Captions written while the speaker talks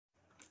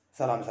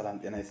ሰላም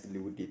ጤና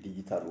ይስጥልኝ ውድ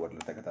ዲጂታል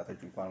ወርልድ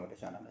ተከታታዮች እንኳን ወደ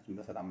ቻናላችን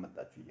በሰላም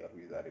መጣችሁ እያሉ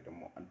የዛሬ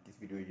ደግሞ አዲስ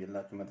ቪዲዮ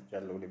ይዤላችሁ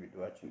መጥቻለሁ።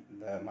 ለቪዲዮአችን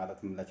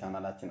ማለትም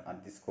ለቻናላችን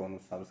አዲስ ከሆኑ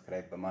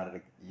ሰብስክራይብ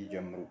በማድረግ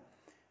ይጀምሩ።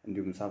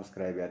 እንዲሁም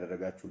ሰብስክራይብ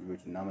ያደረጋችሁ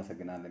ልጆች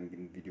እናመሰግናለን።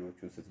 ግን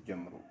ቪዲዮዎቹን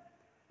ስትጀምሩ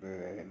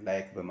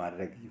ላይክ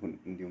በማድረግ ይሁን።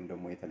 እንዲሁም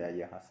ደግሞ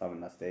የተለያየ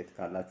ሀሳብና አስተያየት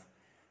ካላችሁ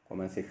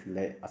ኮሜንት ሴክሽን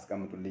ላይ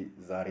አስቀምጡልኝ።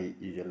 ዛሬ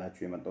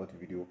ይዤላችሁ የመጣሁት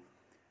ቪዲዮ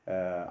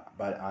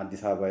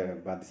በአዲስ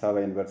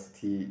አበባ ዩኒቨርሲቲ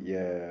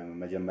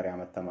የመጀመሪያ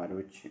ዓመት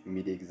ተማሪዎች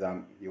ሚድ ኤግዛም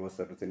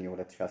የወሰዱትን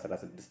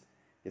የ2016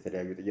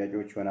 የተለያዩ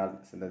ጥያቄዎች ይሆናል።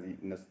 ስለዚህ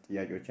እነሱ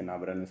ጥያቄዎችን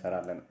አብረን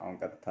እንሰራለን። አሁን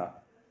ቀጥታ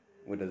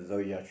ወደዛው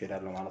ይያችሁ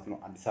ሄዳለሁ ማለት ነው።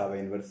 አዲስ አበባ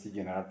ዩኒቨርሲቲ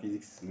ጀነራል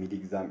ፊዚክስ ሚድ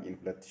ኤግዛም ኢን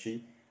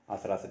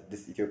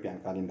 2016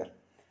 ኢትዮጵያን ካሌንደር።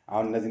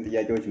 አሁን እነዚህን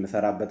ጥያቄዎች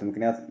የምሰራበት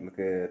ምክንያት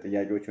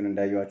ጥያቄዎቹን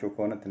እንዳያዩዋቸው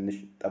ከሆነ ትንሽ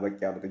ጠበቅ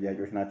ያሉ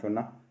ጥያቄዎች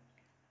ናቸውና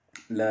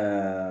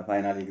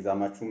ለፋይናል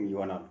ኤግዛማችሁም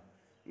ይሆናሉ።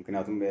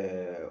 ምክንያቱም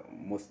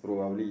ሞስት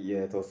ፕሮባብሊ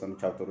የተወሰኑ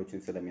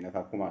ቻፕተሮችን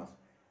ስለሚነካኩ ማለት ነው።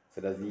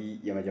 ስለዚህ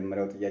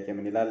የመጀመሪያው ጥያቄ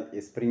ምን ይላል?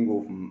 ስፕሪንግ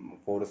ኦፍ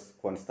ፎርስ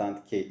ኮንስታንት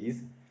ኬ ኢዝ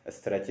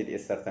ስትሬችድ ኤ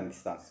ሰርተን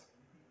ዲስታንስ።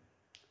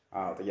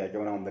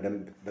 ጥያቄውን አሁን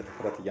በደንብ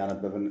በትኩረት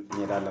እያነበብን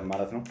እንሄዳለን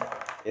ማለት ነው።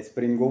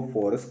 ስፕሪንግ ኦፍ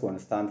ፎርስ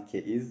ኮንስታንት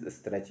ኬ ኢዝ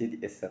ስትሬችድ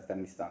ኤ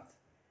ሰርተን ዲስታንስ።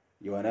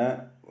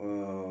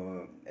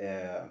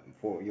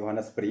 የሆነ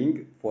ስፕሪንግ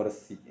ፎርስ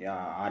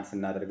አድ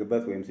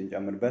ስናደርግበት ወይም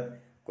ስንጨምርበት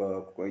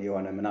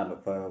የሆነ ምን አለው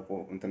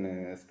እንትን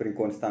ስፕሪንግ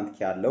ኮንስታንት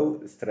ኪ ያለው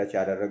ስትሬች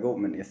ያደረገው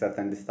ምን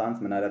የሰርተን ዲስታንስ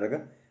ምን አደረገ?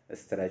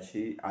 ስትሬች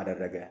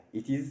አደረገ።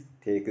 ኢት ኢዝ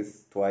ቴክስ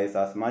ትዋይስ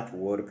አስ ማች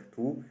ወርክ ቱ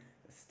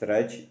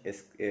ስትሬች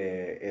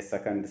ኤ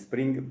ሰከንድ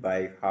ስፕሪንግ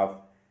ባይ ሃፍ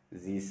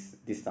ዚስ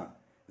ዲስታንስ።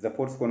 ዘ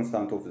ፎርስ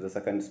ኮንስታንት ኦፍ ዘ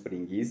ሰከንድ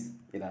ስፕሪንግ ኢዝ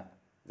ይላል።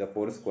 ዘ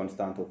ፎርስ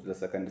ኮንስታንት ኦፍ ዘ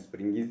ሰከንድ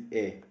ስፕሪንግ ኢዝ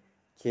ኤ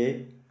ኬ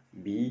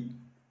ቢ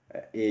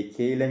ኤ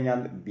ኬ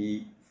ይለኛል፣ ቢ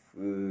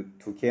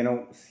 2 ኬ ነው፣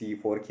 ሲ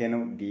 4 ኬ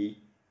ነው፣ ዲ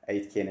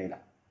 8 ኬ ነው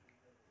ይላል።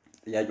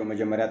 ጥያቄው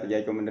መጀመሪያ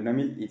ጥያቄው ምንድነው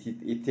የሚል?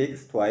 ኢት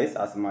ቴክስ ትዋይስ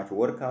አስ ማች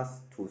ወርክ አስ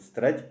ቱ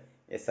ስትሬች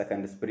ኤ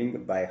ሰከንድ ስፕሪንግ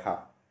ባይ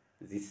ሃፍ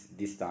ዚስ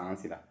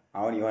ዲስታንስ ይላል።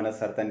 አሁን የሆነ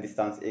ሰርተን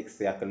ዲስታንስ ኤክስ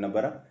ያክል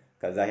ነበረ።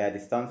 ከዛ ያ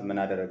ዲስታንስ ምን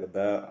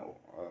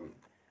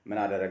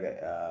አደረገ?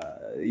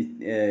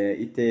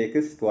 ኢት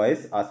ቴክስ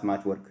ትዋይስ አስ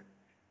ማች ወርክ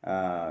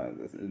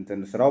እንትን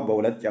ስራው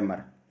በሁለት ጨመረ።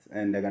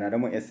 እንደገና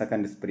ደግሞ ኤ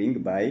ሰከንድ ስፕሪንግ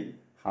ባይ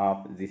ሃፍ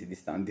ዚስ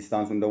ዲስታንስ፣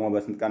 ዲስታንሱን ደግሞ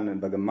በስንት ቀን?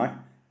 በግማሽ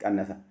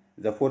ቀነሰ።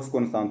 ዘ ፎርስ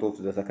ኮንስታንት ኦፍ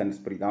ዘ ሰከንድ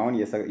ስፕሪንግ። አሁን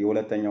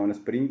የሁለተኛውን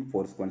ስፕሪንግ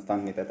ፎርስ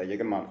ኮንስታንት ነው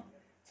የተጠየቅን ማለት ነው።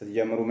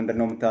 ስትጀምሩ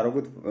ምንድነው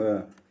የምታደርጉት?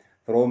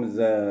 ፍሮም ዘ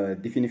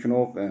ዲፊኒሽን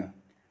ኦፍ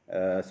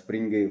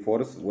ስፕሪንግ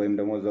ፎርስ ወይም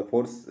ደግሞ ዘ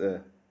ፎርስ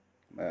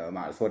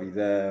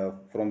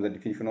ፍሮም ዘ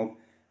ዲፊኒሽን ኦፍ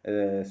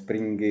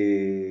ስፕሪንግ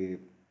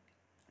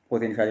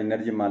ፖቴንሻል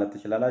ኢነርጂ ማለት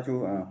ትችላላችሁ።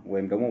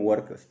 ወይም ደግሞ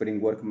ወርክ ስፕሪንግ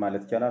ወርክ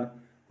ማለት ይቻላል።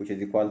 which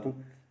is equal to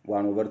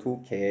 1/2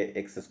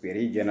 kx ስኩዌር።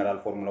 ይህ ጀነራል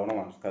ፎርሙላው ነው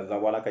ማለት ነው። ከዛ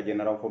በኋላ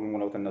ከጀነራል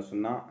ፎርሙላው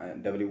ተነሱና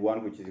w1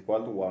 which is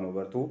equal to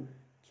 1/2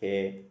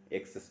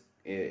 kx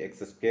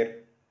ስኩዌር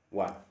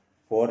 1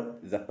 for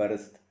the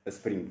first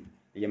spring።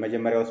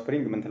 የመጀመሪያው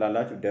ስፕሪንግ ምን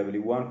ትላላችሁ?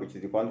 w1 which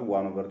is equal to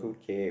 1/2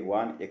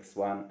 k1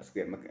 x1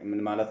 ስኩዌር።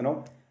 ምን ማለት ነው?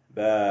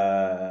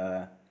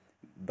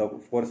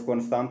 በፎርስ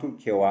ኮንስታንቱ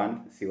k1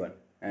 ሲሆን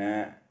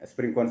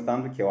ስፕሪንግ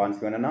ኮንስታንቱ k1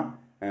 ሲሆንና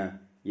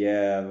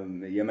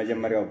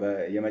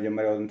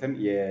የመጀመሪያው እንትን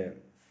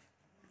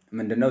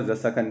ምንድነው?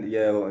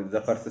 ዘ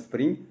ፈርስት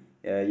ስፕሪንግ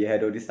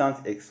የሄደው ዲስታንስ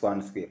x1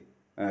 ስኩዌር።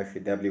 እሺ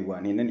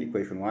w1 ይሄንን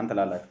ኢኩዌሽን 1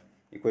 ትላላችሁ።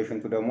 ኢኩዌሽን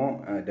 2 ደግሞ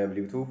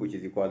w2 which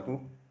is equal to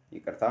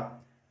ይቅርታ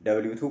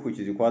w2 which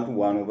is equal to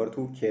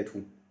 1/2 k2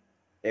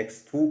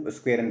 x2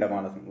 ስኩዌር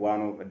እንደማለት ነው።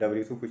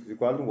 w2 which is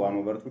equal to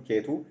 1/2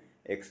 k2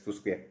 x2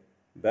 ስኩዌር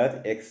but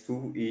x2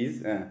 is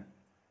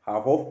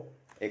half of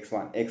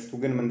x1። x2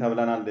 ግን ምን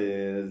ተብለናል?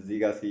 እዚህ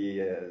ጋር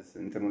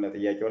እንትኑ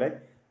ለጥያቄው ላይ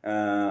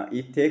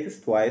it takes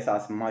twice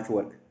as much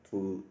work to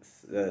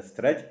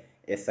stretch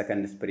a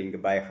second spring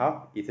by half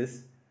its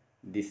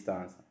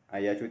distance።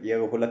 አያችሁ፣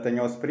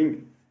 የሁለተኛው ስፕሪንግ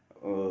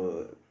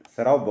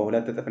ስራው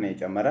በሁለት እጥፍ ነው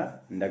የጨመረ።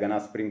 እንደገና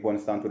ስፕሪንግ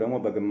ኮንስታንቱ ደግሞ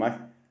በግማሽ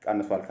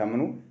ቀንሷል።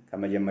 ከምኑ?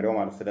 ከመጀመሪያው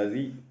ማለት።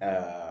 ስለዚህ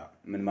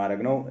ምን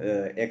ማድረግ ነው?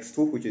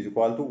 x2 which is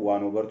equal to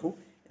 1/2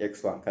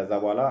 x1 ከዛ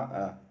በኋላ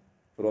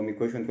ፍሮም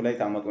ኢኩዌሽን 2 ላይ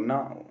ታመጡና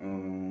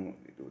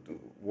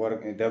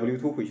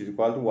w2 which is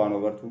equal to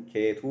 1/2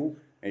 k2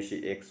 እሺ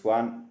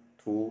x1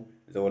 to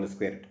the whole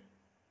squared።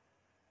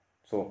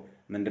 ሶ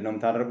ምንድነው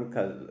የምታደርጉት?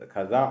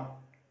 ከዛ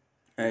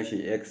እሺ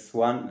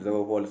x1 the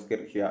whole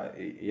square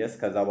yes።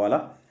 ከዛ በኋላ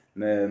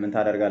ምን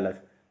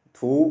ታደርጋላችሁ?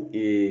 2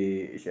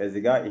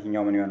 እዚህ ጋር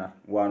ይሄኛው ምን ይሆናል?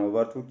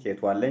 1/2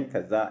 k2 አለኝ።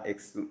 ከዛ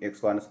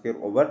x1 ስኩዌር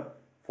ኦቨር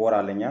 4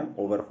 አለኛል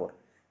ኦቨር 4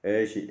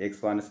 እሺ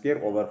x1 ስኩዌር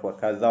ኦቨር 4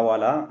 ከዛ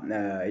በኋላ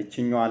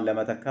እቺኛዋን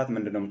ለመተካት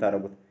ምንድነው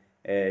የምታደርጉት?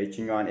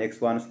 እቺኛዋን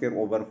x1 ስኩዌር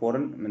ኦቨር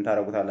 4ን ምን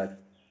ታደርጉታላችሁ?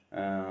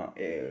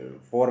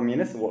 4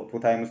 ሚንስ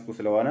 2 ታይምስ 2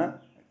 ስለሆነ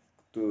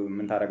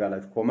ምን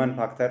ታደርጋላችሁ? ኮመን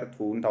ፋክተር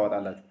 2ን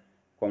ታወጣላችሁ።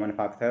 ኮመን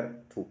ፋክተር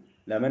 2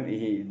 ለምን?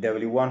 ይሄ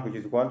w1 which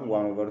is equal to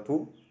 1/2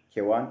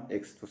 k1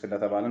 x2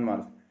 ስለተባለን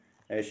ማለት ነው።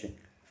 እሺ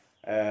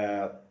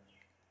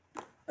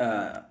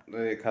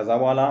ከዛ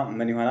በኋላ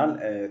ምን ይሆናል?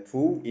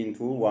 2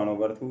 into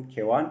 1/2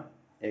 k1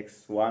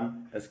 x1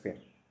 ስኩዌር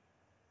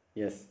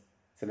yes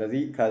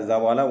ስለዚህ ከዛ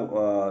በኋላ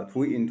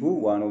 2 into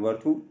 1 over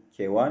 2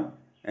 k1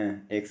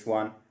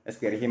 x1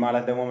 ስኩዌር ይሄ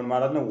ማለት ደግሞ ምን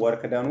ማለት ነው?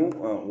 ወርክ ደኑ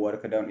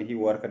ይሄ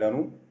ወርክ ደኑ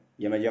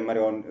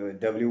የመጀመሪያውን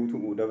w2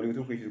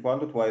 which is equal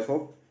to twice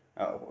of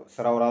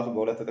ስራው ራሱ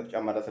በሁለት እጥፍ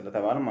ጨመረ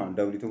ስለተባለ ማለት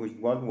w2 which is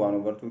equal to 1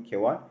 over 2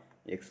 k1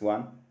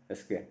 x1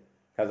 ስኩዌር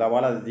ከዛ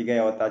በኋላ እዚህ ጋር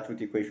ያወጣችሁት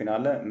ኢኩዌሽን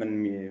አለ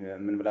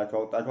ምን ብላችሁ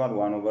አወጣችኋል?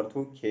 1 over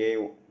 2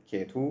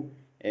 k2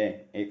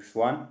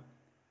 x1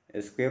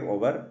 ስኩዌር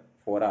ኦቨር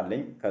 4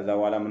 አለኝ። ከዛ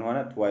በኋላ ምን ሆነ?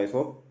 twice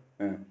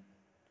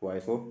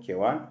of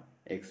k1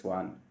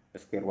 x1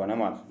 ስኩዌር ሆነ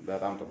ማለት ነው።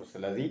 በጣም ጥሩ።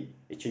 ስለዚህ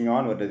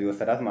እቺኛዋን ወደዚህ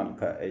ወሰዳት ማለት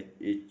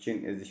እቺን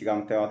እዚህ ጋር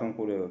የምታዩትን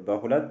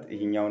በሁለት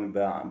ይሄኛውን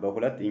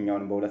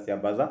በሁለት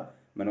ሲያባዛ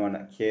ምን ሆነ?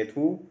 k2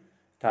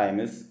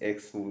 times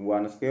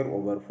x1 square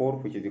over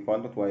 4 which is equal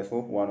to twice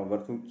of 1 over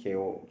 2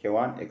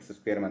 k1 x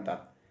square መጣ።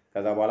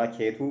 ከዛ በኋላ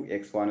k2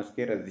 x1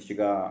 square እዚህ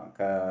ጋር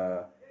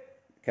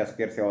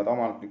ከስኩዌር ሲያወጣው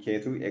ማለት ነው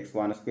k2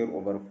 x1 square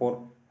over 4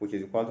 which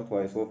is equal to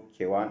twice of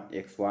k1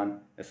 x1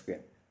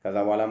 square ከዛ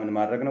በኋላ ምን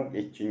ማድረግ ነው?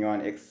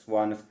 እቺኛዋን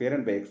x1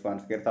 ስኩዌርን በx1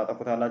 ስኩዌር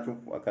ታጠፉታላችሁ።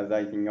 ከዛ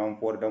ይሄኛውን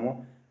 4 ደግሞ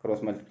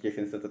ክሮስ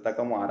መልቲፕሊኬሽን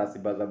ስትጠቀሙ 4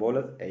 ሲባዛ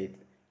በ2 8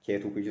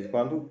 k2 which is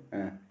equal to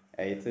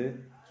 8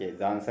 k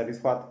the answer is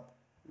what?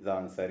 the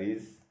answer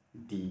is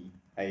D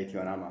 8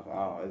 ይሆናል ማለት ነው።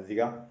 አዎ እዚህ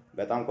ጋር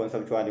በጣም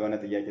ኮንሰፕቹዋል የሆነ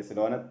ጥያቄ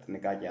ስለሆነ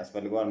ጥንቃቄ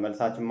ያስፈልገዋል።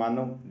 መልሳችን ማን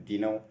ነው? ዲ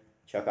ነው።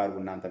 ቼክ አድርጉ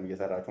እናንተም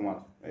እየሰራችሁ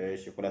ማለት ነው።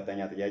 እሺ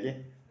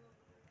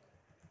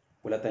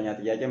ሁለተኛ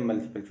ጥያቄ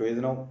መልቲፕል ቾይስ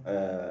ነው።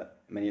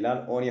 ምን ይላል?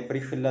 on a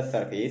frictionless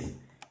surface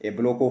a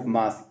block of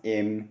mass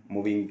m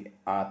moving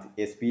at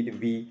a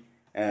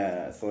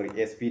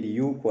speed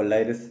u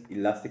collides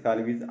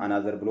elastically with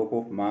another block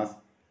of mass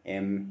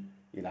m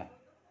ይላል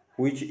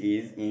which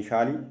is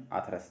initially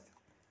at rest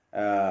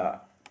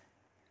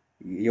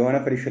የሆነ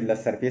ፍሪክሽንለስ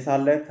ሰርፌስ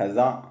አለ። ከዛ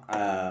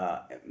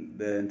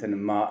እንትን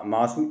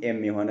ማሱ m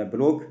የሆነ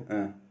ብሎክ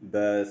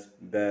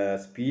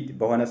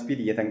በሆነ ስፒድ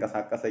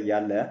እየተንቀሳቀሰ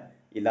ያለ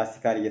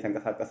ኢላስቲካሊ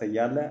እየተንቀሳቀሰ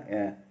ያለ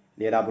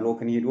ሌላ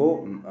ብሎክን ሄዶ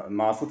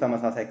ማሱ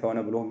ተመሳሳይ ከሆነ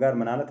ብሎክ ጋር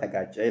ምን አለ?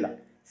 ተጋጨ ይላል።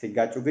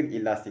 ሲጋጩ ግን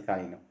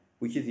ኢላስቲካሊ ነው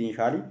which is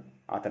initially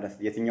at rest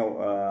የትኛው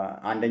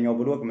አንደኛው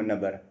ብሎክ ምን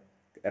ነበር?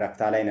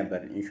 ረፍታ ላይ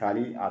ነበር።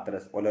 initially at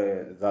rest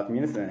that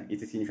means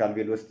its initial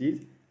velocity is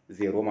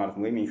 0 ማለት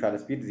ነው፣ ወይም initial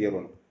speed 0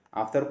 ነው።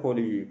 after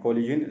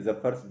collision the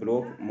first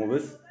block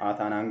moves at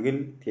an angle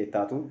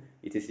theta to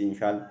its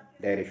initial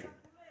direction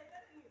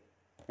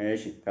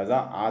እሺ ከዛ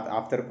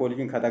after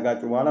collision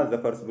ከተጋጩ በኋላ the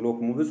first block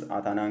moves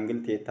at an angle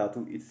theta to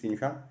its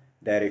initial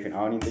direction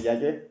አሁን ይሄን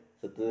ጥያቄ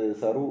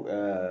ስትሰሩ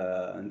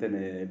እንትን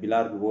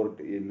ቢላርድ ቦርድ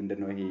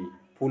ምንድነው ይሄ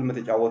ፑል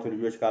የምትጫወቱ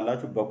ልጆች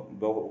ካላችሁ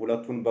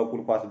በሁለቱን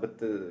በፑል ኳስ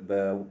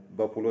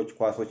በፑሎች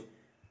ኳሶች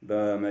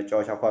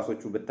በመጫወቻ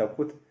ኳሶቹ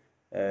ብትተኩት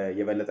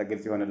የበለጠ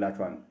ግልጽ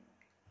ይሆንላችኋል።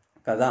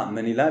 ከዛ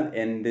ምን ይላል?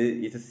 and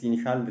its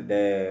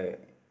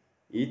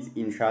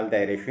initial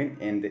direction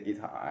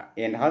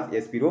and has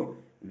a speed of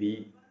v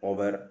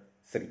over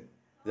 3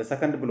 the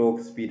second block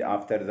speed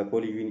after the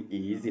collision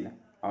is ይላል።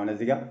 አሁን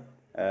እዚህ ጋር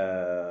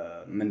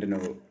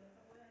ምንድነው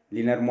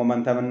ሊነር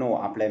ሞመንተም ነው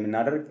አፕላይ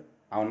የምናደርግ።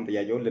 አሁንም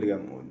ጥያቄውን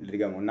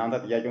ልድገመው እናንተ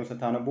ጥያቄውን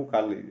ስታነቡ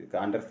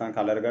አንደርስታንድ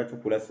ካላደረጋችሁ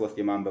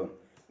 2-3 የማንበብ ነው።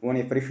 on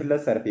a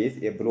frictionless surface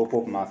a block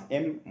of mass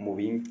m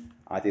moving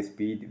at a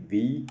speed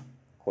v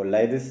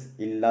collides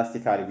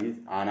elastically with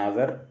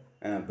another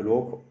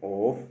block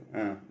of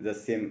the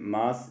same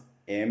mass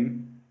m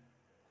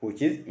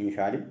which is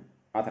initially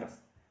at rest.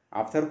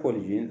 After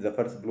collision, the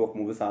first block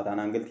moves at an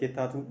angle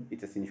theta to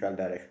its initial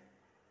direction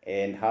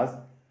and has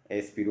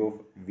a speed of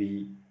v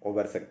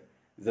over 3.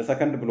 The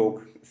second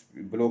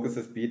block's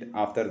speed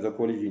after the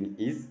collision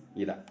is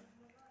ይላል።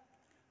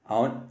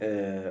 አሁን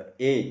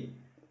a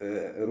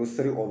root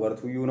 3 over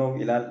 2u ነው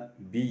ይላል።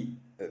 b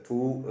 2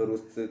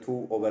 root 2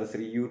 over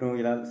 3u ነው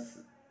ይላል።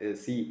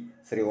 c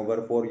 3 over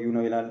 4u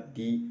ነው ይላል። d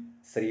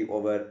 3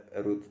 over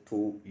root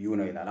 2u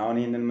ነው ይላል። አሁን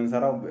ይሄንን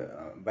የምንሰራው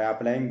by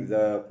applying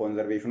the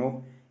conservation of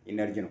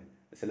ኢነርጂ ነው።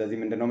 ስለዚህ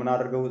ምንድነው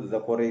የምናደርገው?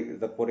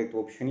 the correct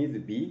option is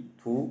b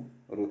 2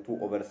 root 2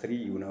 over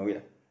 3u ነው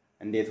ይላል።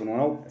 እንዴት ሆኖ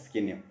ነው? እስኪ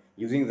ነው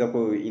using the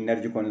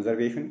energy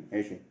conservation።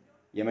 እሺ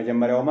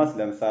የመጀመሪያው ማስ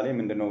ለምሳሌ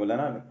ምንድነው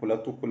ብለናል?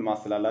 ሁለቱ እኩል ማስ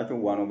ስላላቸው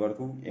 1 over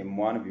 2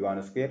 m1 v1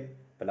 ስኩዌር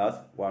ፕላስ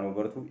 1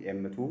 over 2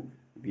 m2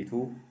 v2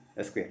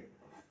 ስኩዌር።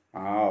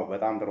 አዎ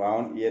በጣም ጥሩ።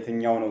 አሁን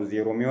የትኛው ነው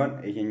ዜሮ የሚሆን?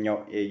 ይሄኛው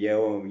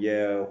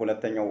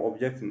የሁለተኛው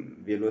ኦብጀክት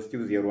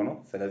ቬሎሲቲው ዜሮ ነው።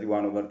 ስለዚህ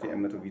 1 over 2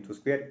 m2 v2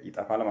 ስኩዌር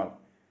ይጠፋል ማለት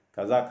ነው።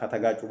 ከዛ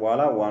ከተጋጩ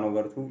በኋላ 1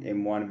 over 2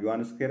 m1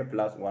 v1 ስኩዌር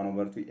ፕላስ 1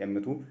 over 2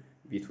 m2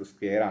 v2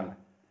 ስኩዌር አለ።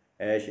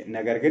 እሺ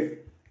ነገር ግን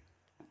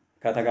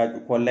ከተጋጩ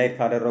ኮላይድ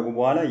ካደረጉ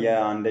በኋላ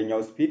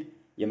የአንደኛው ስፒድ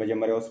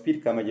የመጀመሪያው ስፒድ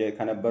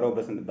ከነበረው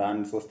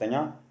በአንድ ሶስተኛ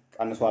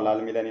ቀንሷል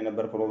አልሚለን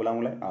የነበር ፕሮብሌሙ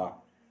ላይ።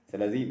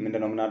 ስለዚህ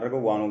ምንድነው የምናደርገው?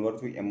 1 over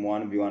 2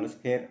 m1 v1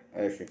 ስኩዌር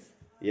እሺ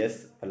yes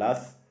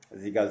ፕላስ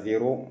እዚህ ጋር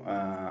 0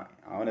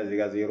 አሁን እዚህ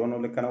ጋር 0 ነው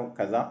ልክ ነው።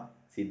 ከዛ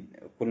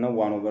እኩል ነው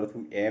 1 over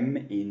 2 m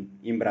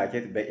in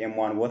bracket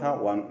በm1 ቦታ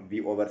 1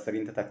 v over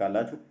 3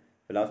 ተተካላችሁ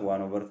ፕላስ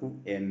 1 over 2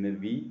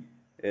 mv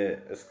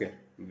ስኩዌር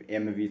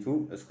mv2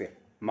 ስኩዌር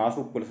ማሱ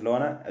እኩል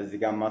ስለሆነ እዚህ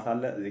ጋር ማስ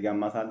አለ፣ እዚህ ጋር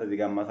ማስ አለ፣ እዚህ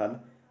ጋር ማስ አለ።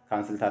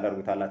 ካንስል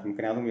ታደርጉታላችሁ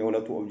ምክንያቱም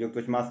የሁለቱ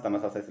ኦብጀክቶች ማስ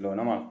ተመሳሳይ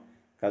ስለሆነ ማለት ነው።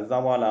 ከዛ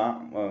በኋላ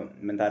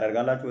ምን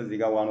ታደርጋላችሁ? እዚህ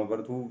ጋር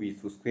 1/2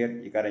 v2 ስኩዌር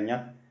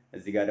ይቀረኛል።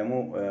 እዚህ ጋር ደግሞ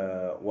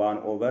 1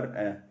 ኦቨር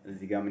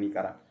እዚህ ጋር ምን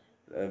ይቀራል?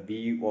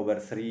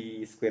 v/3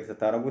 ስኩዌር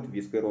ስታደርጉት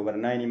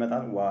v²/9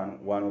 ይመጣል።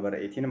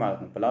 1/18 ማለት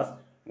ነው ፕላስ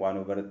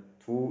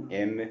 1/2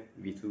 m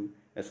v2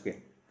 ስኩዌር።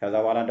 ከዛ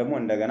በኋላ ደግሞ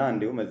እንደገና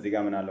እንዲሁም እዚህ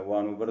ጋር ምን አለ?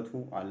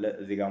 1/2 አለ፣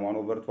 እዚህ ጋር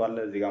 1/2 አለ፣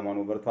 እዚህ ጋር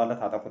 1/2 አለ።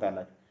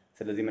 ታጠፉታላችሁ።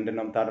 ስለዚህ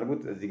ምንድነው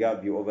የምታደርጉት? እዚህ ጋር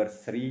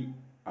v/3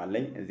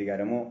 አለኝ፣ እዚህ ጋር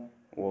ደግሞ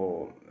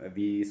v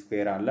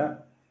ስኩዌር አለ።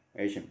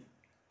 እሺ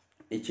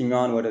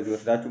እቺኛዋን ወደዚህ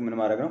ወስዳችሁ ምን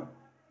ማድረግ ነው?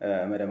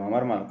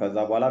 መደማመር ማለት ነው። ከዛ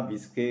በኋላ v2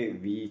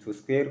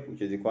 ስኩዌር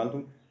which is equal to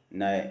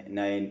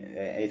 8/9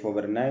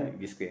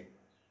 v ስኩዌር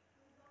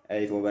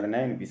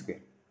 8/9 v ስኩዌር።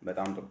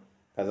 በጣም ጥሩ።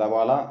 ከዛ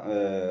በኋላ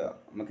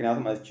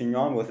ምክንያቱም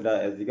እቺኛዋን ወስዳ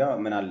እዚህ ጋር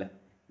ምን አለ?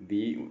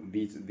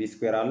 v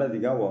ስኩዌር አለ፣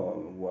 እዚህ ጋር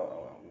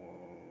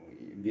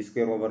v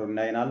ስኩዌር ኦቨር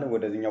 9 አለ።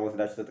 ወደዚህኛው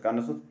ወስዳችሁ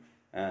ስትቀንሱት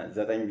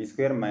 9 v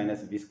ስኩዌር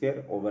ማይነስ v ስኩዌር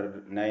ኦቨር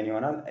 9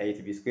 ይሆናል።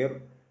 8 v ስኩዌር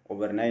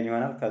ኦቨር 9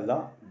 ይሆናል። ከዛ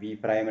v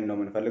ፕራይምን ነው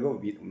የምንፈልገው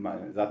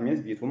ዛት ሚንስ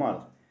v2 ማለት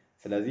ነው።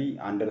 ስለዚህ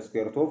አንደር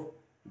ስኩዌር ሩት ኦፍ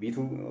v2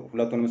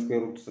 ሁለቱንም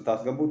ስኩዌር ሩት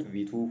ስታስገቡት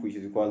v2 which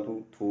is equal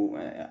to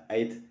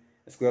 8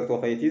 square root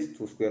of 8 is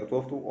 2 square root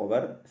of 2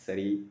 over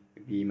 3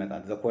 b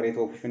ይመጣል። the correct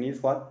option is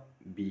what?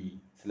 b።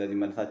 ስለዚህ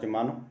መልሳችን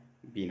ማን ነው?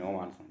 b ነው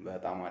ማለት ነው።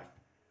 በጣም አሪፍ።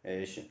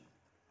 እሺ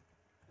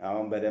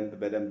አሁን በደንብ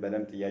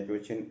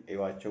ጥያቄዎችን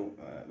እዩዋቸው።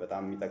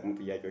 በጣም የሚጠቅሙ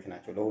ጥያቄዎች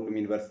ናቸው። ለሁሉም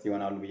ዩኒቨርሲቲ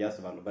ይሆናሉ ብዬ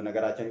አስባለሁ።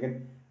 በነገራችን ግን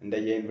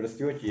እንደየ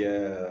ዩኒቨርሲቲዎች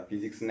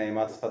የፊዚክስ እና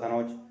የማትስ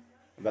ፈተናዎች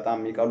በጣም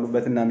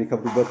የሚቀሉበትና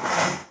የሚከብዱበት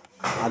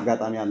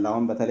አጋጣሚ አለ።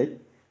 አሁን በተለይ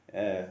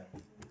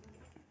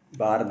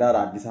ባህር ዳር፣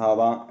 አዲስ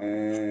አበባ፣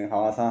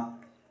 ሐዋሳ፣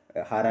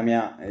 ሐረሚያ፣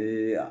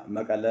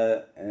 መቀለ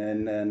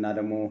እና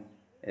ደግሞ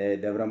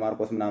ደብረ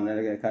ማርቆስ ምናምን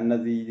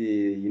ከነዚህ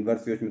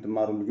ዩኒቨርሲቲዎች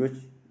የምትማሩ ልጆች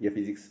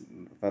የፊዚክስ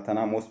ፈተና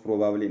ሞስት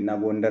ፕሮባብሊ እና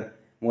ጎንደር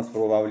ሞስት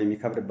ፕሮባብሊ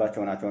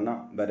የሚከብድባቸው ናቸውና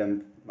በደንብ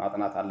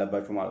ማጥናት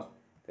አለባችሁ ማለት ነው።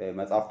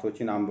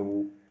 መጽሐፍቶችን አንብቡ።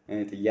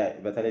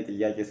 በተለይ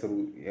ጥያቄ ስሩ።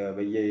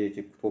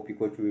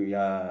 በየቶፒኮቹ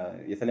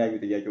የተለያዩ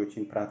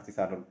ጥያቄዎችን ፕራክቲስ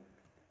አድርጉ።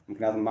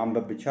 ምክንያቱም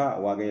ማንበብ ብቻ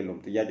ዋጋ የለውም።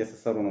 ጥያቄ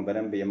ስትሰሩ ነው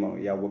በደንብ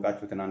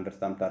ያወቃችሁትን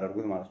አንደርስታንድ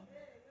ታደርጉት ማለት ነው።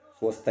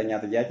 ሶስተኛ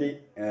ጥያቄ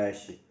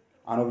እሺ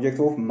an object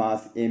of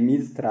mass m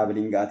is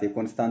traveling at a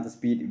constant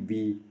speed v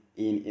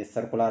in a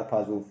circular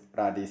path of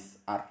radius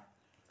r.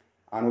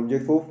 An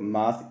object of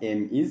mass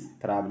m is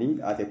traveling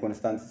at a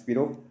constant speed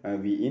of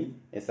v in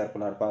a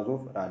circular path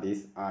of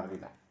radius r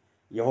ይላል።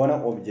 የሆነ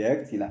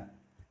ኦብጀክት ይላል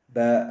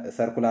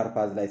በሰርኩላር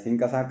ፓዝ ላይ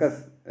ሲንቀሳቀስ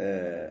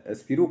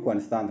ስፒዱ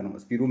ኮንስታንት ነው።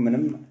 ስፒዱ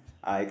ምንም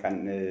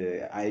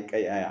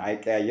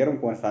አይቀያየርም፣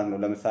 ኮንስታንት ነው።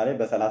 ለምሳሌ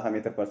በ30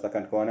 ሜትር ፐር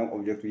ሰከንድ ከሆነ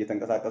ኦብጀክቱ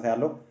እየተንቀሳቀሰ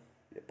ያለው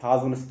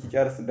ፓዙን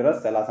እስኪጨርስ ድረስ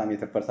 30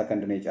 ሜትር ፐር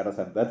ሰከንድ ነው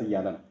የጨረሰበት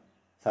እያለ ነው።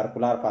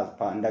 ሰርኩላር ፓዝ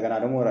እንደገና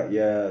ደግሞ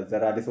the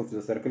radius of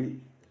the circle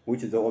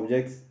which the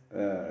object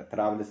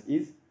travels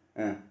is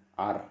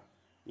r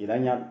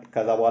ይለኛል።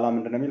 ከዛ በኋላ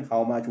ምንድነው የሚል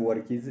how much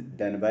work is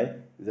done by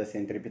the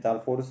centripetal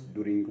force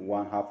during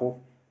 1/2 of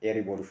a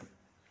revolution።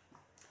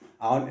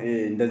 አሁን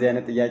እንደዚህ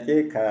አይነት ጥያቄ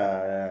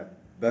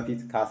በፊት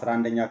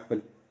ከ11ኛ ክፍል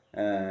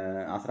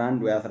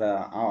 11 ወይ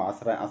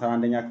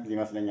 11ኛ ክፍል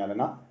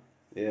ይመስለኛልና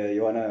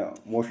የሆነ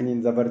ሞሽን ኢን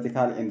ዘ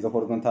ቨርቲካል ኤንድ ዘ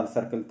ሆሪዞንታል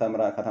ሰርክል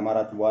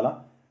ከተማራችሁ በኋላ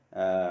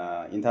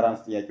ኢንተራንስ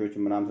ጥያቄዎች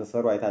ምናምን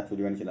ስትሰሩ አይታችሁ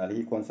ሊሆን ይችላል።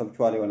 ይሄ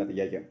ኮንሰፕቹዋል የሆነ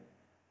ጥያቄ ነው።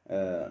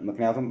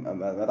 ምክንያቱም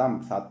በጣም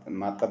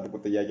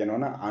ማጠብቁት ጥያቄ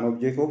ነውና an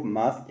object of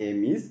mass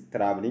m is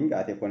traveling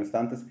at a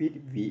constant speed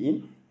v in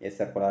a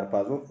circular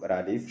path of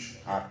radius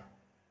r.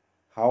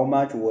 How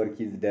much work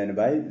is done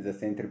by the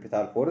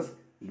centripetal force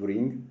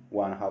during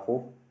 1/2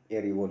 of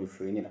a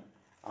revolution ይላል።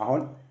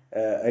 አሁን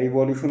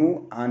ሪቮሉሽኑ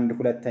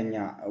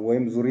 1/2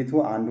 ወይም ዙሪቱ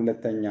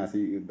 1/2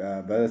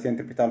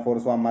 በሴንትሪፒታል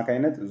ፎርሱ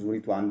አማካይነት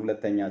ዙሪቱ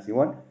 1/2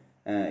 ሲሆን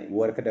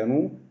ወርክ ደኑ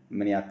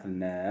ምን ያክል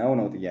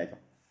ነው ጥያቄው።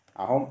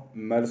 አሁን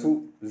መልሱ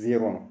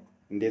 0 ነው።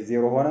 እንዴት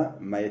 0 ሆነ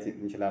ማየት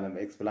እንችላለን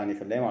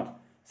ኤክስፕላኔሽን ላይ ማለት ነው።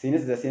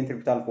 ሲንስ ዘ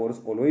ሴንትሪፒታል ፎርስ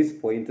ኦልዌይስ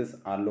ፖይንትስ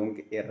አሎንግ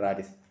ኤ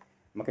ራዲስ።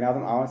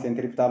 ምክንያቱም አሁን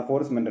ሴንትሪፒታል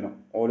ፎርስ ምንድነው?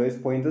 ኦልዌይስ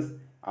ፖይንትስ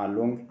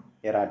አሎንግ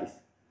ኤ ራዲስ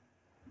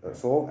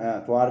ሶ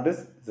ቱዋርድስ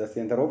ዘ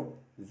ሴንተር ኦፍ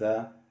ዘ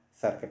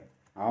ሰርክል።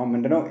 አሁን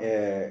ምንድነው?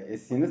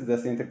 ሲንስ ዘ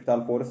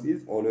ሴንትሪፒታል ፎርስ ኢዝ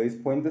ኦልዌይስ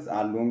ፖይንትስ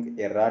አሎንግ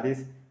ኤ ራዲስ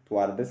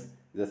ቱዋርድስ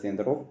ዘ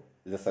ሴንተር ኦፍ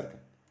ዘ ሰርክል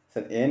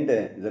ኤንድ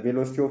ዘ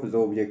ቬሎሲቲ ኦፍ ዘ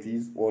ኦብጀክት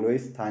ኢዝ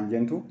ኦልዌይስ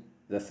ታንጀንት ቱ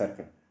ዘ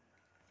ሰርክል።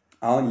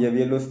 አሁን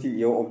የቬሎሲቲ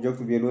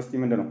የኦብጀክቱ ቬሎሲቲ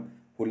ምንድነው?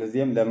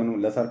 ሁልጊዜም ለምኑ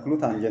ለሰርክሉ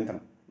ታንጀንት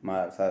ነው።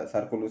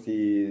 ሰርክሉ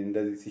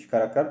እንደዚህ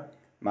ሲሽከረከር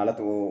ማለት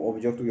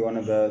ኦብጀክቱ የሆነ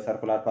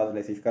በሰርኩላር ፓዝ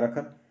ላይ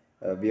ሲሽከረከር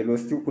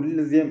ቬሎሲቲው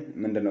ሁልጊዜም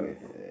ምንድነው?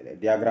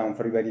 ዲያግራም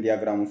ፍሪ ቦዲ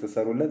ዲያግራሙን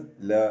ስትሰሩለት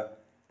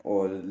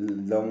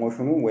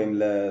ለሞሽኑ ወይም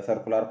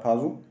ለሰርኩላር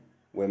ፓዙ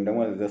ወይም ደግሞ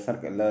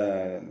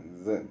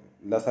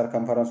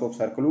ለሰርከምፈረንስ ኦፍ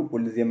ሰርክሉ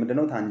ሁልጊዜም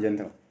ምንድነው? ታንጀንት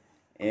ነው።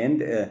 ኤንድ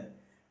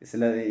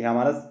ያ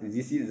ማለት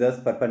this is thus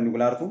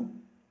perpendicular to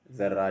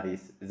the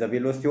radius. The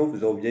velocity of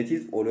the object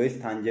is always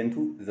tangent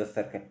to the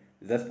circle,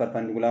 thus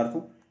perpendicular to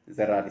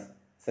the radius.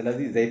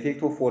 ስለዚህ the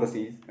effect of force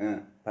is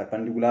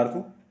perpendicular to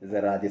the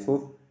radius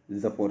of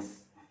the force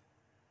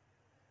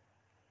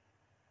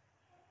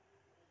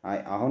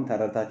አሁን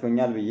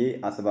ተረድታችሁኛል ብዬ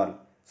አስባለሁ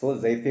so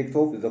the effect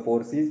of the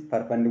force is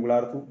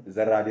perpendicular to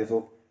the radius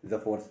of the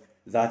force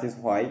that is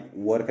why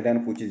work done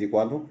which is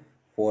equal to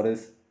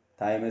force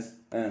times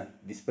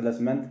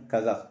displacement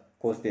ከዛ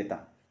cos theta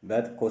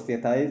but cos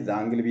theta is the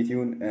angle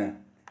between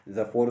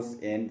the force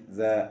and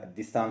the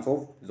distance of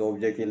the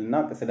object ይልና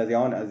ስለዚህ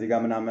አሁን እዚህ ጋር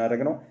ምን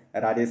ማድረግ ነው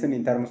ራዲየስን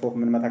in terms of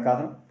ምን መተካት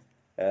ነው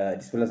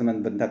ዲስፕሌስመንት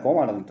ብንተካው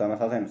ማለት ነው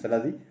ተመሳሳይ ነው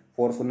ስለዚህ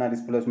ፎርሱ እና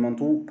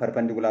ዲስፕሌስመንቱ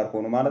ፐርፔንዲኩላር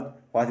ሆኑ ማለት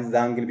what is the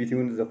angle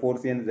between the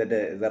force and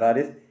the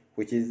radius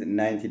which is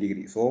 90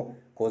 degree so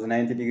cos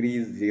 90 degree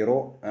is 0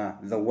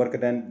 the work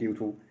done due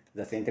to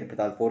the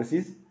centripetal force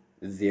is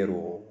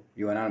 0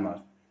 ይሆናል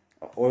ማለት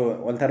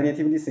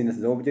alternatively since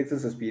the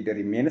object's speed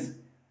remains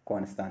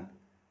constant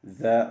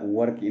the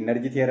work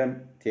energy theorem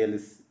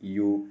tells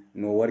you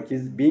no work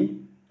is being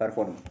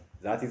performed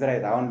that is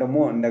right አሁን ደግሞ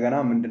እንደገና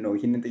ምንድነው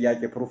ይሄንን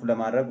ጥያቄ ፕሩፍ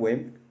ለማድረግ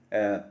ወይም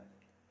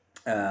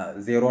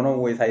ዜሮ ነው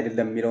ወይስ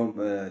አይደለም የሚለው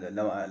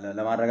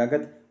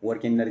ለማረጋገጥ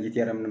work energy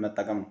theorem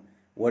መጠቀም ነው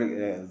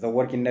the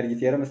work energy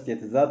theorem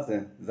states that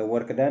the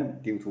work done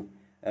due to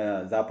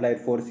the applied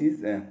force is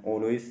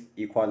always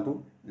equal to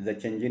the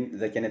change in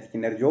the kinetic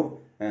energy of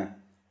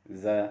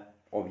the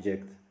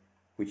object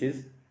which is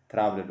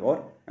traveled or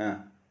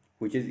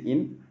which is in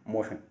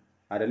motion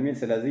አይደል ሚል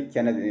ስለዚህ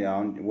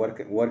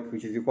work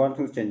which is equal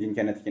to change in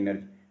kinetic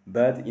energy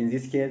but in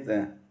this case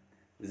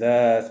the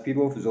speed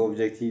of the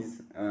object is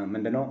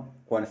ምንድነው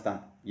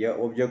constant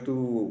የኦብጀክቱ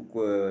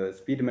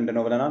ስፒድ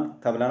ምንድነው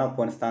ተብለናል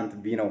constant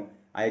v ነው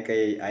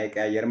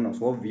አይቀያየርም ነው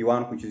so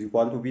v1 which is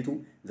equal to v2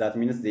 that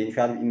means the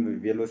initial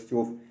velocity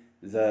of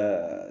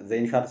the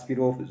initial speed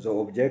of the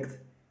object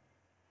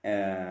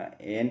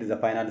and the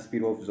final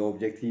speed of the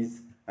object is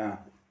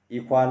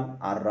equal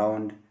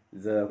around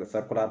the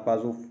circular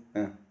path of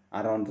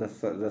around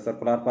the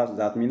circular path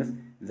that means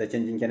the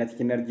change in kinetic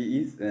energy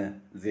is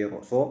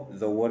 0 so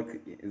the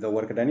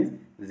work done is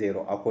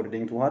 0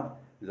 according to what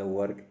the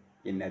work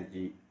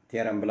energy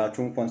theorem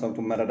ብላችሁ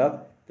ኮንሰፕቱን መረዳት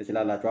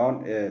ትችላላችሁ አሁን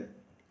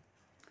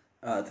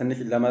ትንሽ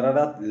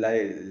ለመረዳት ላይ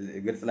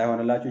ግልጽ ላይ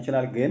ሆነላችሁ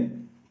ይችላል ግን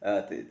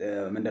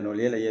ምንድነው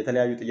ሌላ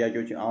የተለያዩ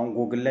ጥያቄዎች አሁን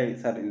ጉግል ላይ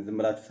ዝም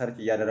ብላችሁ ሰርች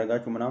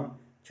እያደረጋችሁ ምናምን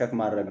ቼክ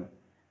ማድረግ ነው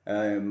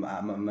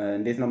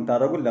እንዴት ነው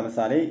የምታደርጉት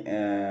ለምሳሌ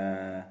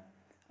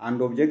አንድ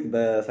ኦብጀክት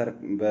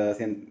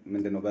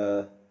ምንድነው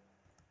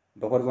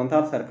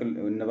በሆሪዞንታል ሰርክል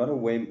እንበለው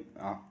ወይም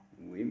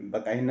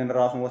በቃ ይሄንን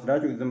ራሱን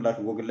ወስዳችሁ ዝም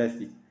ብላችሁ ጉግል ላይ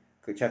እስቲ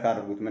ቼክ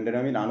አድርጉት ምንድነው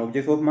የሚል an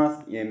object of mass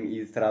m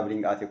is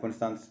traveling at a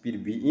constant speed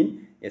v in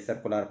a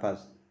circular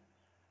path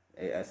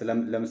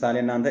ለምሳሌ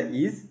እናንተ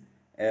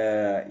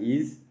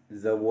is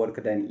the work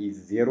done is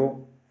 0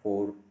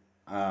 for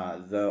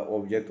the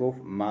object of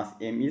mass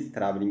m is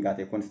traveling at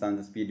a constant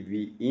speed v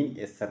in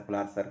a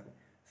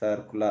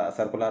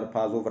circular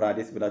path of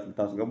radius ብላችሁ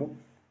ብታስገቡ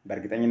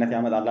በእርግጠኝነት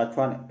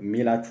ያመጣላችኋል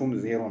ሚላችሁም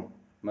 0 ነው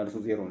መልሱ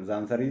 0 ነው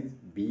ዛንሰሪ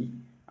ቢ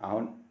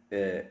አሁን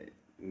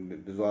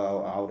ብዙ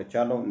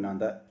አውርቻለሁ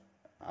እናንተ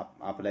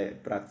አፕላይ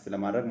ፕራክቲስ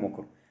ለማድረግ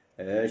ሞክሩ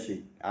እሺ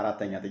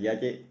አራተኛ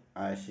ጥያቄ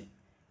እሺ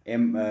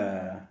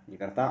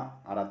ይቅርታ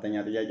አራተኛ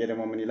ጥያቄ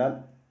ደግሞ ምን ይላል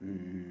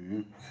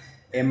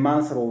a man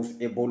throws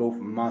a ball of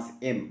mass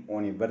m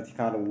on a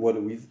vertical wall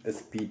with a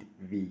speed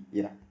v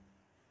ይላል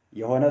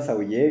የሆነ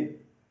ሰውዬ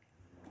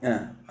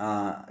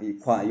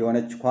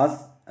የሆነች ኳስ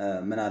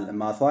ምን አለ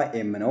ማሷ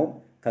m ነው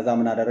ከዛ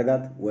ምን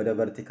አደረጋት ወደ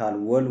vertical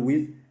wall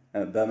with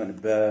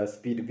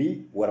በስፒድ v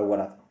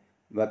ወረወራት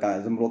በቃ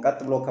ዝም ብሎ ቀጥ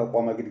ብሎ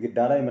ከቆመ ግድግዳ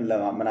ላይ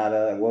ምን አለ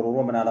ወሩሮ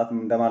ምን አላት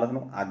እንደማለት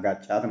ነው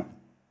አጋጫት ነው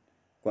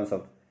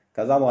ኮንሰፕት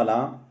ከዛ በኋላ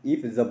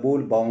if the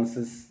ball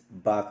bounces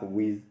back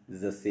with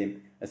the same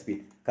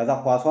speed ከዛ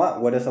ኳሷ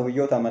ወደ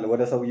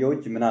ሰውየው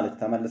እጅ ምን አለች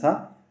ተመልሳ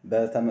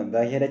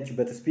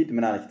በሄደችበት ስፒድ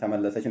ምን አለች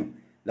ተመለሰች ነው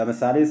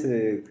ለምሳሌ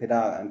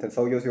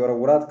ሰውየው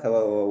ሲወረውራት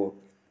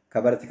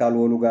ከቨርቲካል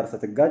ወሉ ጋር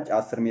ስትጋጭ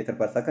 10 ሜትር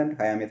ፐር ሰከንድ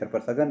 20 ሜትር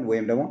ፐር ሰከንድ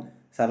ወይም ደግሞ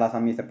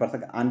 30 ሜትር ፐር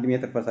ሰከንድ 1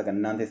 ሜትር ፐር ሰከንድ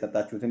እናንተ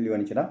የሰጣችሁትን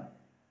ሊሆን ይችላል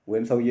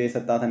ወይም ሰውየው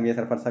የሰጣትን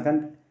ሜትር ፐር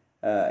ሰከንድ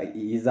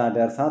ይዛ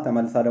ደርሳ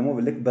ተመልሳ ደግሞ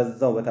ልክ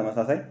በዛው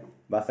በተመሳሳይ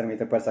በ10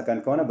 ሜትር ፐር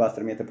ሰከንድ ከሆነ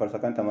በ10 ሜትር ፐር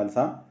ሰከንድ ተመልሳ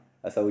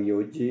ሰውየው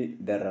እጅ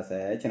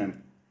ደረሰች ነው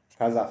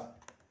ከዛ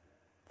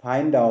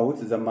find out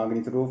the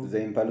magnitude of the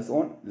impulse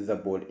on the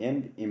ball and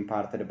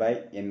imparted by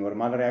a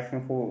normal reaction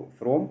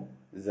from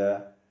the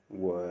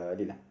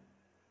wall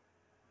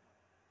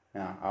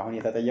አሁን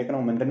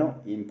የተጠየቅነው ምንድነው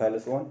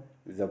impulse on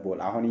the ball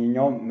አሁን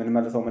ይሄኛው ምን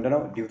መልሰው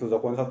ምንድነው due to the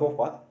concept of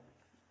what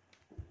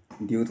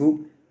due to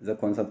the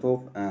concept of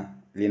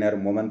linear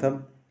momentum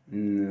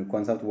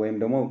ኮንሰፕት ወይም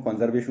ደግሞ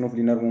ኮንዘርቬሽን ኦፍ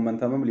ሊነር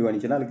ሞመንተምም ሊሆን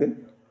ይችላል ግን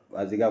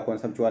እዚህ ጋር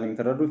ኮንሰፕቹዋሊ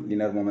የምትረዱት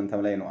ሊነር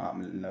ሞመንተም ላይ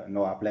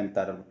ነው አፕላይ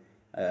የምታደርጉት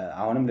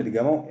አሁንም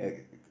ልድገመው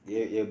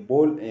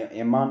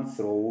a man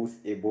throws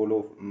a ball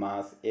of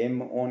mass m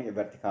on a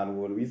vertical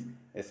wall with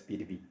a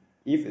speed v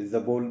if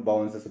the ball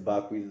bounces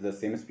back with the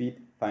same speed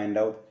find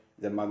out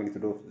the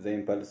magnitude of the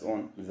impulse on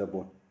the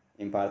ball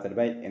imparted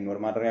by a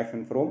normal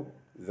reaction from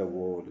the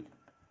wall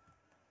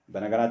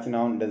በነገራችን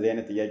አሁን እንደዚህ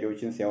አይነት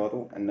ጥያቄዎችን ሲያወጡ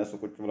እነሱ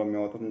ቁጭ ብለው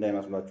የሚያወጡት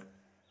እንዳይመስላችሁ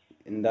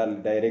እንዳል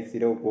ዳይሬክት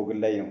ሄደው ጎግል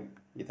ላይ ነው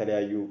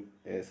የተለያዩ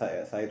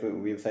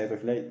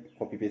ዌብሳይቶች ላይ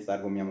ኮፒ ፔስት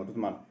አድርገው የሚያመጡት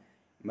ማለት ነው።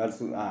 መልሱ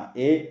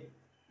ኤ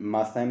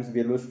ማስ ታይምስ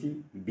ቬሎሲቲ፣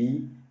 ቢ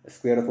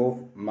ስኩዌር ሩት ኦፍ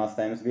ማስ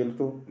ታይምስ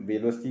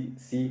ቬሎሲቲ፣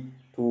 ሲ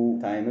ቱ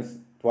ታይምስ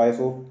ትዋይስ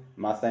ኦፍ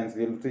ማስ ታይምስ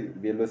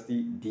ቬሎሲቲ፣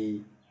 ዲ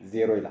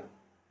 0 ይላል።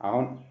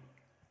 አሁን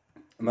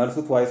መልሱ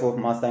ትዋይስ ኦፍ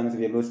ማስ ታይምስ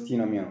ቬሎሲቲ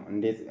ነው የሚሆነው።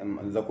 እንዴት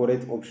ዘ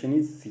ኮሬክት ኦፕሽን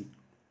ኢዝ ሲ።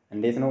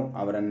 እንዴት ነው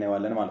አብረን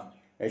እናየዋለን ማለት ነው።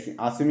 እሺ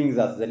አሱሚንግ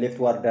ዛት ዘ ሌፍት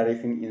ዋርድ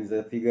ዳይሬክሽን ኢን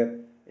ዘ ፊገር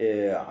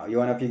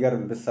የሆነ ፊገር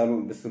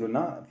ብስሉና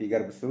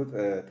ፊገር ብስሉት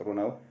ጥሩ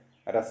ነው።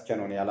 ረስቼ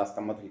ነው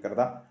ያላስቀመጥኩት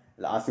ይቅርታ።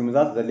 አሱም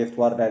ዛት ዘ ሌፍት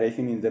ዋርድ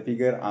ዳይሬክሽን ኢን ዘ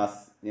ፊገር አስ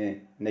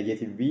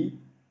ኔጌቲቭ ቪ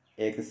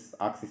ኤክስ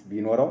አክሲስ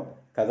ቢኖረው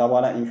ከዛ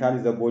በኋላ ኢኒሻሊ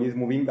ዘ ቦዲ ኢዝ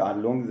ሙቪንግ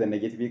አሎንግ ዘ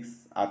ኔጌቲቭ ኤክስ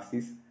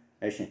አክሲስ።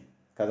 እሺ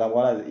ከዛ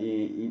በኋላ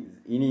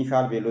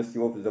ኢኒሻል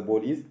ቬሎሲቲ ኦፍ ዘ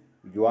ቦዲ ኢዝ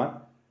ቪዋን።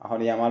 አሁን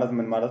ያ ማለት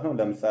ምን ማለት ነው?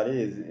 ለምሳሌ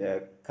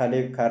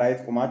ከራይት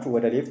ቁማችሁ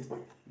ወደ ሌፍት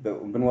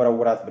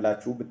ብንወረውራት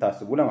ብላችሁ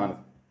ብታስቡ ለማለት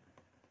ነው።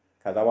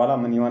 ከዛ በኋላ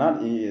ምን ይሆናል?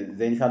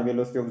 ዘ ኢኒሻል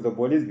ቬሎሲቲ ኦፍ ዘ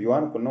ቦዲ ኢዝ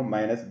ቪዋን እኩል ነው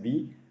ማይነስ ቪ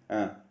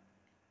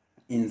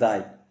ኢን ዘ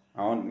አይ።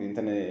 አሁን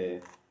እንትን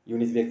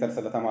ዩኒት ቬክተር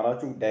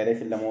ስለተማራችሁ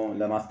ዳይሬክሽን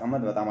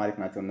ለማስቀመጥ በጣም አሪፍ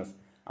ናቸው እነሱ።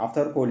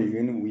 አፍተር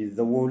ኮሊዥን ዊዝ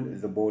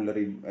ዘ ቦል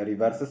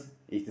ሪቨርስስ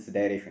ኢትስ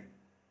ዳይሬክሽን።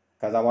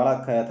 ከዛ በኋላ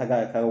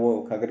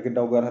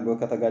ከግድግዳው ጋር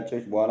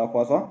ከተጋጨች በኋላ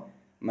ኳሷ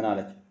ምን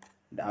አለች?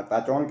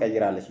 አቅጣጫዋን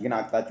ቀይራለች። ግን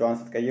አቅጣጫዋን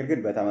ስትቀይር ግን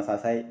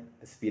በተመሳሳይ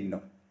ስፒድ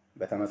ነው።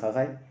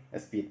 በተመሳሳይ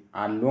ስፒድ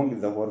አሎንግ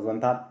ዘ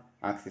ሆሪዞንታል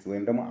አክሲስ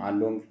ወይም ደግሞ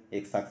አሎንግ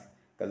ኤክስ አክሲስ።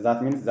 ከዛት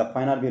ሚንስ ዘ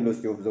ፋይናል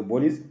ቬሎሲቲ ኦፍ ዘ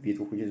ቦዲ ኢዝ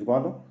ቪ2 which is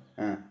equal to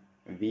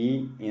ቪ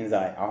ኢን ዘ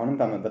አይ። አሁንም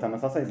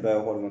በተመሳሳይ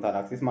በሆሪዞንታል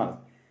አክሲስ ማለት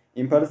ነው።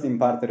 ኢምፐልስ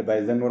ኢምፓርትድ ባይ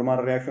ዘ ኖርማል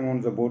ሪያክሽን ኦን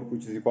ዘ ቦዲ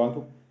which is equal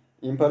to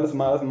ኢምፐልስ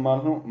ማለት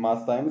ነው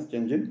ማስ ታይምስ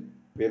ቼንጅ ኢን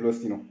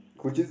ቬሎሲቲ ነው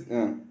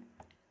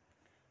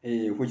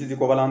which is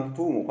equivalent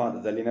to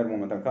the linear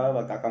momentum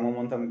በቃ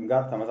ከሞመንተም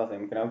ጋር ተመሳሳይ።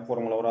 ምክንያቱም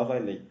ፎርሙላው ራሱ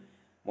አይለይም።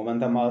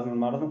 ሞመንተም ማለት ምን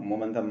ማለት ነው?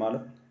 ሞመንተም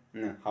ማለት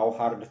how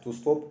hard to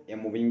stop a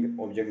moving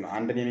object ነው።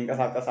 አንድን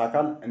የሚንቀሳቀስ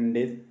አካል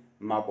እንዴት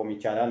ማቆም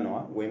ይቻላል ነው፣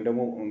 ወይም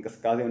ደግሞ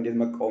እንቅስቃሴው እንዴት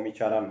መቃወም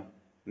ይቻላል ነው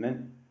ምን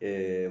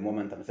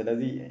ሞመንተም።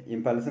 ስለዚህ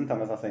ኢምፐልስን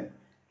ተመሳሳይ ነው።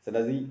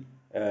 ስለዚህ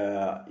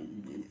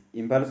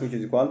ኢምፐልስ which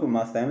is equal to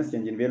mass times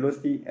change in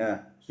velocity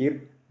here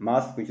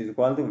mass which is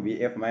equal to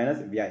vf minus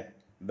vi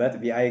but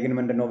vi ግን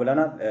ምንድነው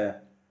ብለናል?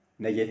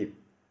 ኔጌቲቭ።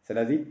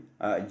 ስለዚህ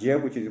j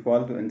which is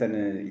equal to እንትን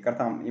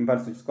ይቅርታ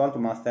ኢምፐልስ which is equal to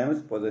mass times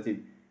positive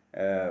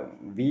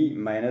v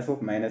minus of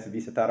minus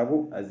v ስታረጉ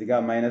እዚህ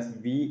ጋር minus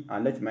v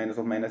አለች። minus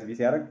of minus v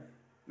ሲያደርግ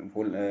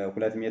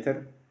 2 ሜትር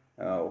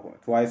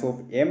twice of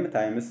m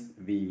times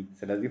v።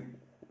 ስለዚህ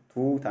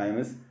 2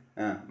 times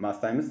mass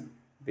times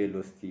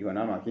velocity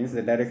ይሆናል ማለት ነው።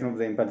 the direction of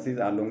the impulse is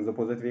along the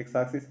positive x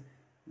axis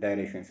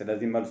direction።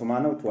 ስለዚህ መልሱ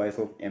ማን ነው? twice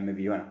of mv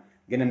ይሆናል።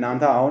 ግን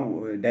እናንተ አሁን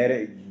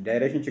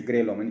ዳይሬክሽን ችግር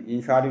የለውም።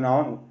 ኢንሻሊን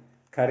አሁን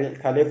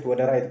ከሌፍት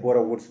ወደ ራይት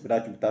ቦረውርስ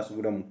ብላችሁ ብታስቡ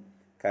ደግሞ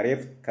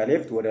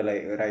ከሌፍት ወደ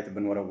ራይት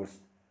ብንወረውርስ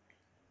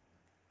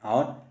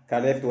አሁን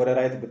ከሌፍት ወደ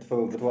ራይት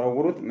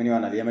ብትወረውሩት ምን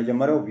ይሆናል?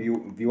 የመጀመሪያው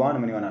ቪ1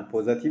 ምን ይሆናል?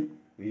 ፖዚቲቭ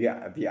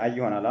ቪአይ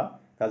ይሆናል።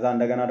 ከዛ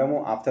እንደገና ደግሞ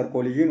አፍተር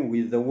ኮሊዥን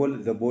ዊዝ ዘ ዎል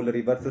ዘ ቦል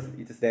ሪቨርስስ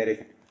ኢትስ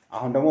ዳይሬክሽን።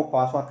 አሁን ደግሞ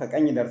ኳሷ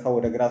ከቀኝ ደርሳ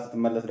ወደ ግራ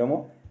ስትመለስ ደግሞ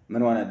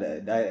ምን ሆነ?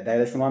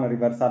 ዳይሬክሽኗን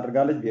ሪቨርስ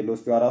አድርጋለች።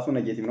 ቬሎሲቲዋ ራሱ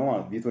ኔጌቲቭ ነው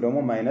ማለት ቪቱ ደግሞ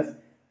ማይነስ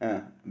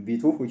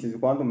ቪቱ which is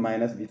equal to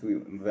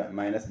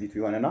ማይነስ ቪቱ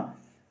ይሆንና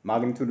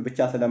ማግኒቱድ ብቻ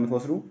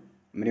ስለምትወስዱ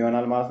ምን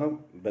ይሆናል ማለት ነው?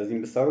 በዚህም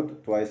ብትሰሩት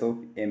twice of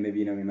mv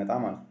ነው የሚመጣ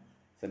ማለት ነው።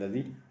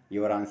 ስለዚህ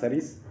your answer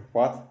is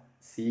what?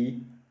 c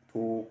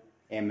 2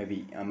 mv።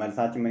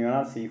 መልሳችን ምን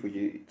ይሆናል? c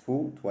 2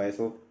 twice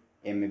of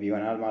mv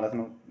ይሆናል ማለት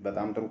ነው።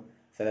 በጣም ጥሩ።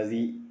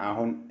 ስለዚህ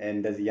አሁን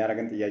እንደዚህ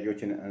ያደረገን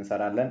ጥያቄዎችን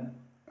እንሰራለን።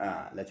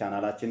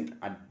 ለቻናላችን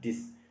አዲስ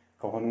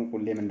ከሆኑ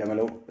ሁሌም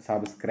እንደምለው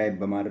ሳብስክራይብ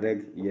በማድረግ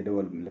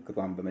የደወል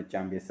ምልክቷን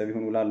በመጫን ቤተሰብ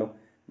ይሁኑ እላለሁ።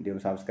 እንዲሁም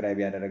ሳብስክራይብ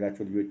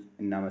ያደረጋችሁ ልጆች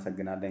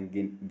እናመሰግናለን።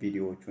 ግን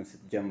ቪዲዮዎቹን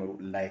ስትጀምሩ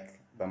ላይክ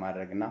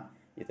በማድረግና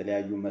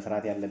የተለያዩ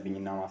መስራት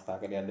ያለብኝና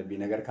ማስተካከል ያለብኝ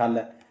ነገር ካለ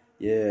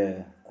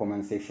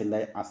የኮመንት ሴክሽን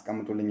ላይ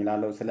አስቀምጡልኝ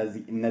እላለሁ።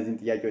 ስለዚህ እነዚህን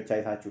ጥያቄዎች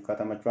አይታችሁ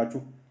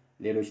ከተመቿችሁ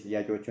ሌሎች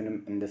ጥያቄዎችንም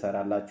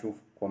እንድሰራላችሁ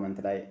ኮመንት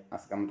ላይ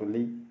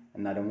አስቀምጡልኝ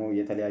እና ደግሞ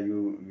የተለያዩ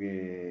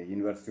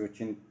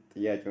ዩኒቨርሲቲዎችን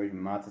ጥያቄዎች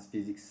ማትስ፣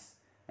 ፊዚክስ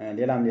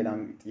ሌላም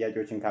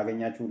ጥያቄዎችን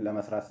ካገኛችሁ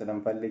ለመስራት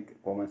ስለምፈልግ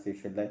ኮመንት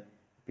ሴክሽን ላይ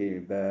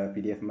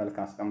በፒዲኤፍ መልክ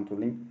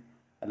አስቀምጡልኝ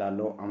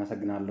እላለሁ።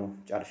 አመሰግናለሁ።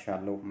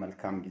 ጨርሻለሁ።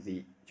 መልካም ጊዜ።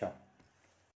 ቻው።